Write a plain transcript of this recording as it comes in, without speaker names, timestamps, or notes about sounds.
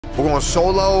We're going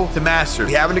solo to master.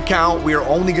 We have an account. We are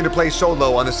only going to play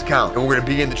solo on this account, and we're going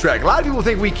to begin the track. A lot of people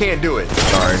think we can't do it.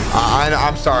 Sorry.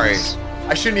 I'm sorry.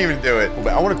 I shouldn't even do it.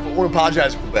 I want to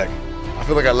apologize to Quebec. I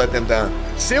feel like I let them down.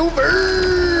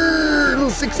 Silver! Little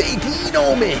 618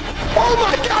 on me. Oh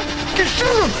my God! Can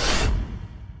shoot him!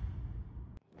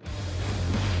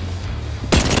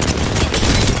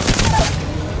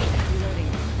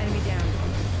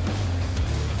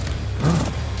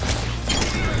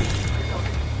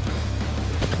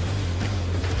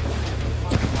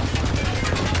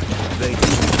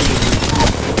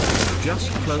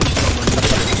 Just close someone.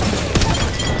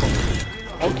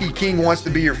 Monkey King wants to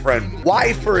be your friend.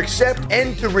 Y for accept,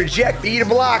 N to reject, E to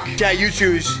block. Chat, you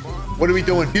choose. What are we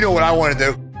doing? You know what I want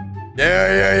to do.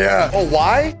 Yeah. Oh,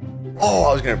 Y? Oh,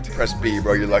 I was going to press B,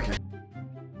 bro. You're lucky.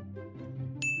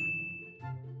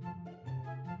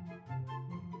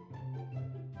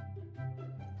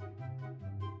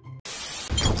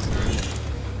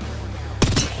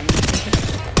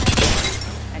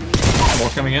 More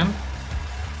coming in.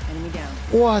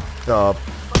 What the?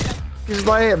 He's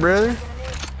my head, brother.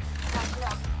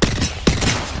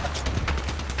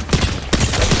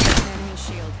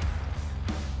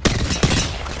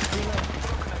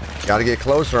 Gotta get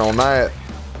closer on that.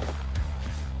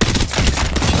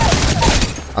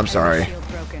 I'm sorry.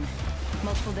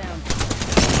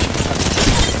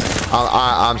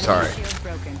 I'm sorry.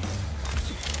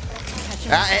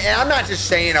 And I'm not just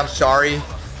saying I'm sorry.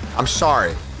 I'm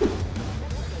sorry.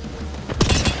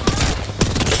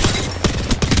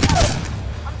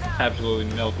 Absolutely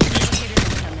melted me.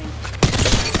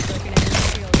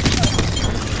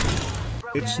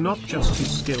 It's not just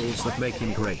his skills that make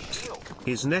him great.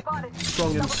 His neck,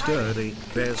 strong and sturdy,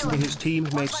 bears his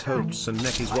teammates' hopes, and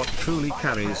neck is what truly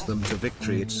carries them to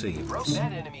victory, it seems.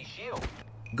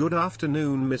 Good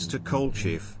afternoon, Mr.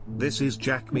 Colchief. This is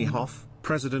Jack Mehoff,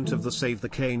 president of the Save the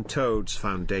Cane Toads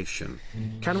Foundation.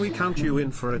 Can we count you in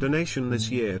for a donation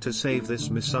this year to save this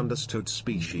misunderstood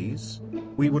species?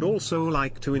 We would also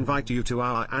like to invite you to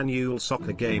our annual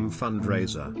soccer game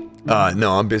fundraiser.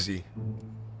 No, I'm busy.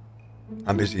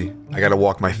 I gotta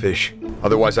walk my fish.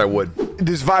 Otherwise, I would.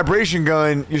 This vibration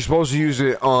gun, you're supposed to use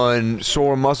it on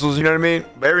sore muscles, you know what I mean?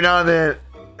 But every now and then,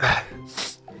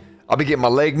 I'll be getting my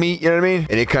leg meat, you know what I mean?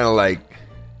 And it kind of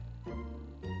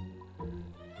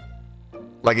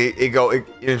you know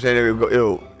what I'm saying?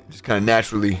 It'll just kind of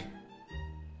naturally.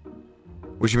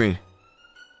 What you mean?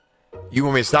 You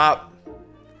want me to stop?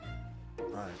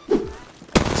 Alright.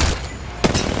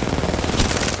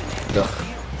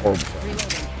 Horrible.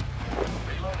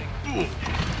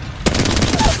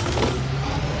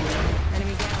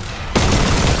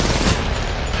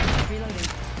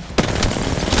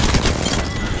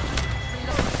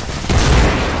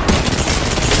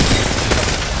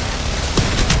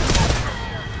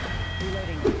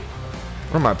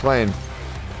 What am I playing?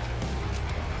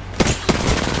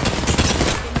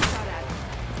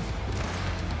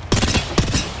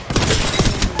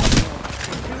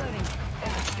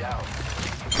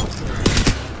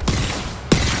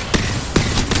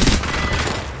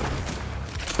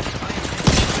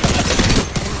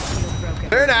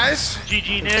 Very nice.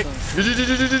 GG, Nick.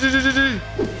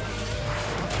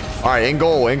 All right, in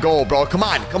goal, bro. Come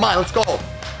on, let's go.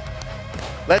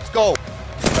 Let's go.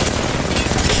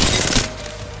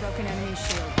 Broken enemy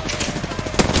shield.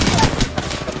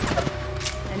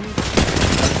 Enemy.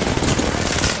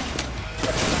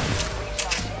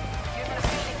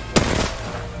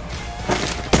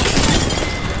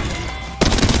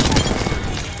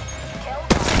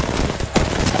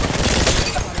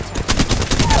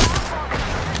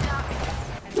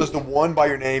 Does the one by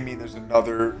your name mean there's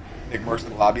another Nickmercs in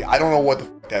the lobby? I don't know what the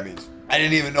fuck that means. I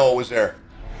didn't even know it was there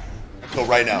until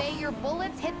right now. May your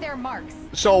bullets hit their marks.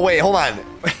 So wait, hold on.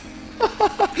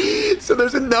 So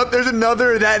there's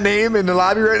another that name in the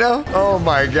lobby right now? Oh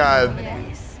my God.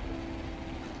 Yes.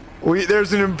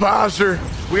 There's an imposter.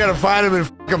 We gotta find him and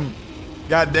fuck him.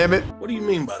 God damn it. What do you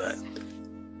mean by that?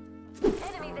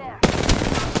 Enemy there.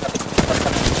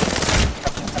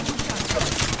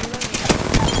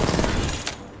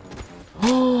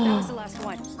 That was the last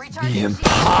one. The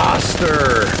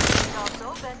imposter.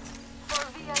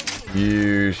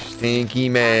 You stinky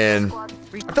man. I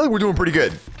feel like we're doing pretty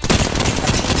good.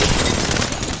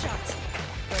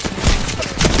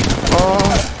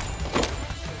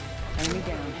 Enemy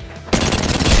down.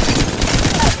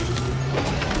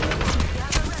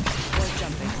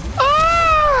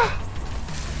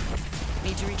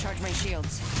 Need to recharge my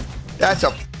shields. That's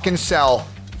a fucking cell.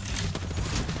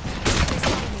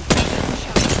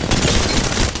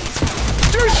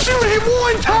 Just shoot him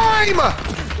one time!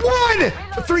 One!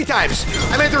 3 times.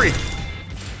 I meant 3.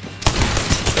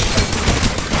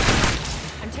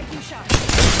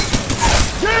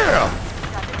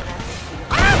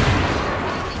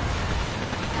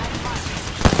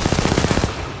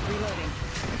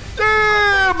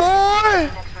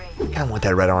 I want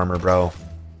that red armor, bro.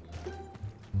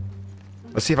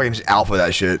 Let's see if I can just alpha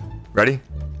that shit. Ready?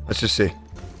 Let's just see.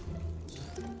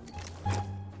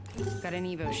 Got an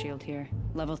Evo shield here.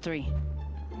 Level 3.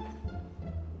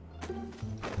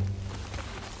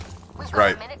 That's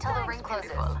right. A minute till the ring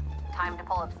closes. Time to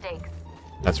pull up stakes.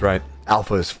 That's right.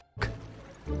 Alpha is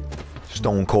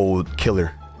stone cold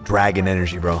killer. Dragon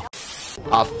energy, bro.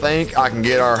 I think I can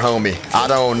get our homie. I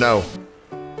don't know.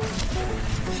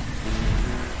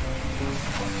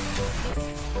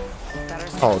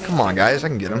 Oh, come on, guys. I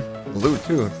can get him. Loot,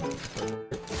 too.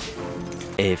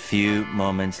 A few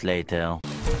moments later.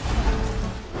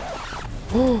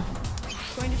 Going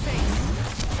to face.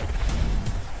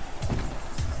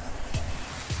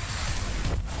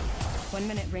 One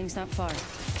minute, ring's not far.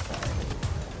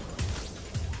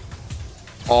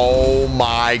 Oh,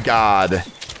 my God.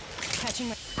 Catching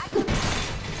my...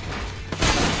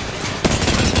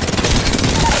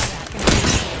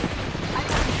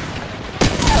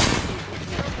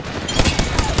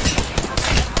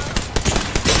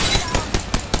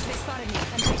 They spotted me.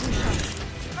 I'm taking shots.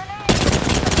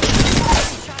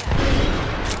 Shot at.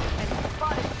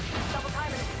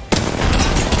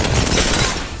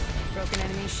 Broken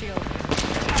enemy shield.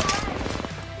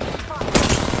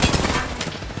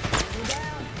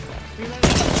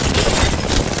 Reloading.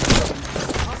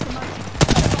 Awesome mark.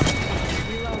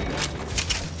 Reloading.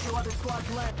 2 other squads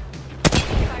left.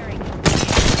 Firing.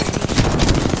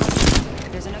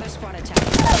 There's another squad attack.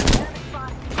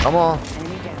 Come on.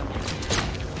 Enemy down.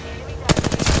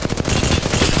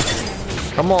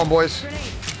 Come on, boys. Grenade.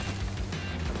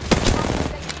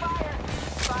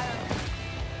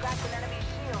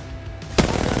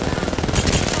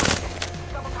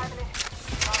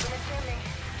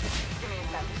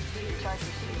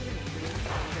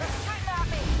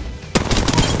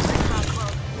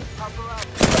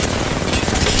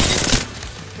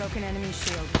 Broken enemy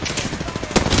shield.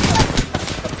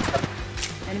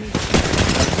 Enemy.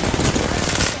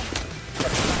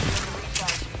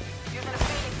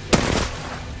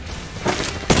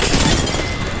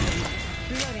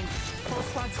 Reloading. Full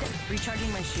squad step.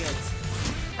 Recharging my shields.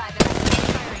 Firing.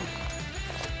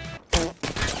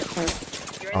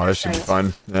 Oh, this should be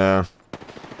fun. Yeah.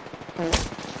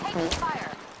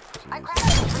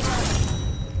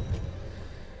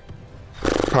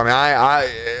 I mean,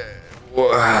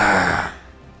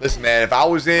 listen, man. If I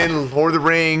was in Lord of the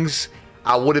Rings,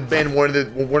 I would have been one of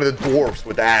the dwarfs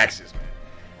with the axes, man.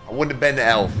 I wouldn't have been the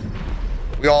elf.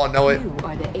 We all know it. You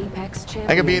are the Apex champions.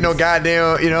 I ain't gonna be no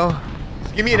goddamn, you know.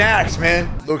 Just give me an axe, man.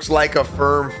 Looks like a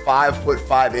firm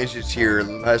 5'5" here.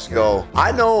 Let's go.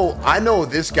 I know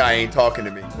this guy ain't talking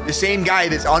to me. The same guy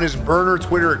that's on his burner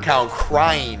Twitter account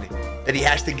crying that he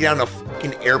has to get on a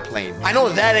fucking airplane. I know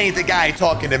that ain't the guy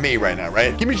talking to me right now,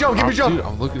 right? Give me jump, give me jump. Dude,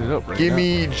 I'm looking it up right now. Give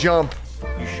me jump.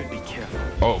 You should be careful.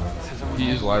 Oh,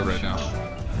 he is live right now.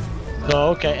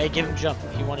 Oh, okay. Hey, give him jump.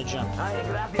 He wanted jump.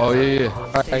 Oh, yeah.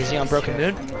 Alright, is he on Broken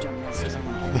Moon?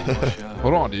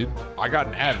 Hold on, dude. I got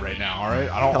an ad right now, alright?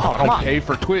 I Oh, don't come on. pay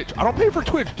for Twitch. I don't pay for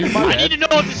Twitch, dude. My I bad. need to know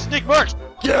if this is Nickmercs.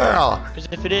 Yeah. Because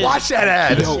if it is, Watch that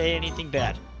ad. don't say anything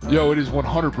bad. Yo, it is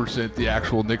 100% the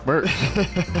actual Nickmercs.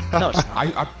 No, it's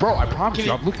not. Bro, I promise Give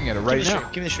you, me- I'm looking at it right now.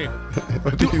 Give me the stream.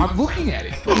 Dude, I'm looking at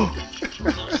it.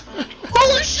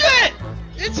 Holy shit!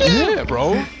 It's him! Yeah,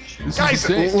 bro. This Guys, is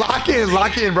insane. lock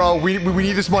in, bro. We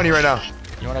need this money right now.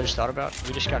 You know what I just thought about?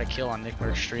 We just got a kill on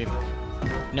Nickmercs' stream.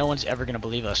 No one's ever gonna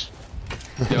believe us.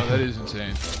 Yo, that is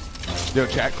insane. Yo,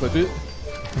 chat, clip it.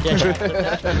 Yeah, chat, clip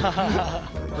that.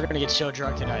 We're gonna get so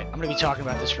drunk tonight. I'm gonna be talking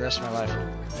about this for the rest of my life.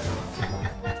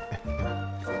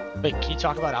 Wait, can you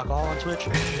talk about alcohol on Twitch?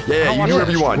 Yeah, you do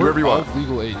whatever you want. Do whatever you want. We're of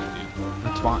legal age,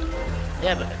 dude. It's fine.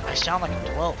 Yeah, but I sound like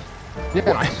I'm 12.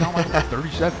 Yeah, I sound like I'm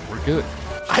 37. We're good.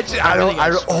 I don't.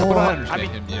 But I understand I mean,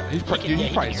 him, yeah. He's, he can- dude, yeah, he's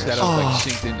he probably can set hear up, us.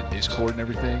 like, synced into Discord and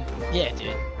everything. Yeah,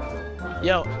 dude.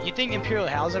 Yo, you think Imperial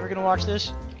Hal's ever gonna watch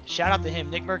this? Shout out to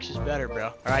him. Nickmercs is better,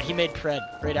 bro. Alright, he made Pred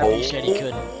right after he said he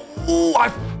could. Ooh,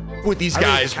 I with these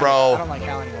guys, bro. I don't like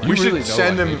Hal anymore. We should really know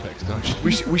send like him- Apex, don't you?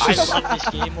 We I should love this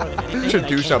game more than anything. should and I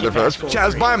do can't something get for us. back to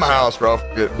Chaz, it. buy my house, bro.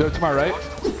 Good. Yo, to my right.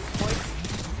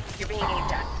 You're being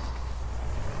aimed at.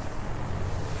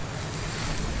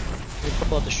 Let me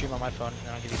pull up the stream on my phone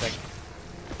and I'll give you back.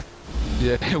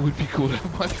 Yeah, it would be cool to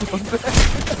have my phone back.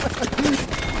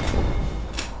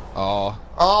 Oh,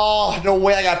 Oh, no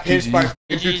way! I got pinched by two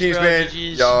GG's, teams, bro, man.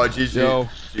 GG's. Yo, GG. Yo.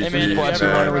 Hey man, if you Watch ever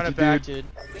it, want to man. run it back, dude,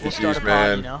 we'll start a GG's, pod,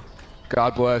 man. you know?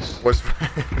 God bless. What's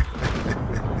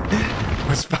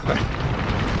what's fine?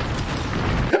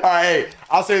 All right, hey,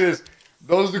 I'll say this.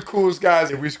 Those are the coolest guys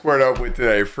that we squared up with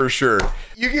today, for sure.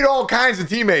 You get all kinds of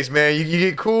teammates, man. You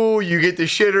get cool, you get the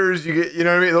shitters, you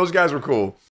know what I mean? Those guys were cool.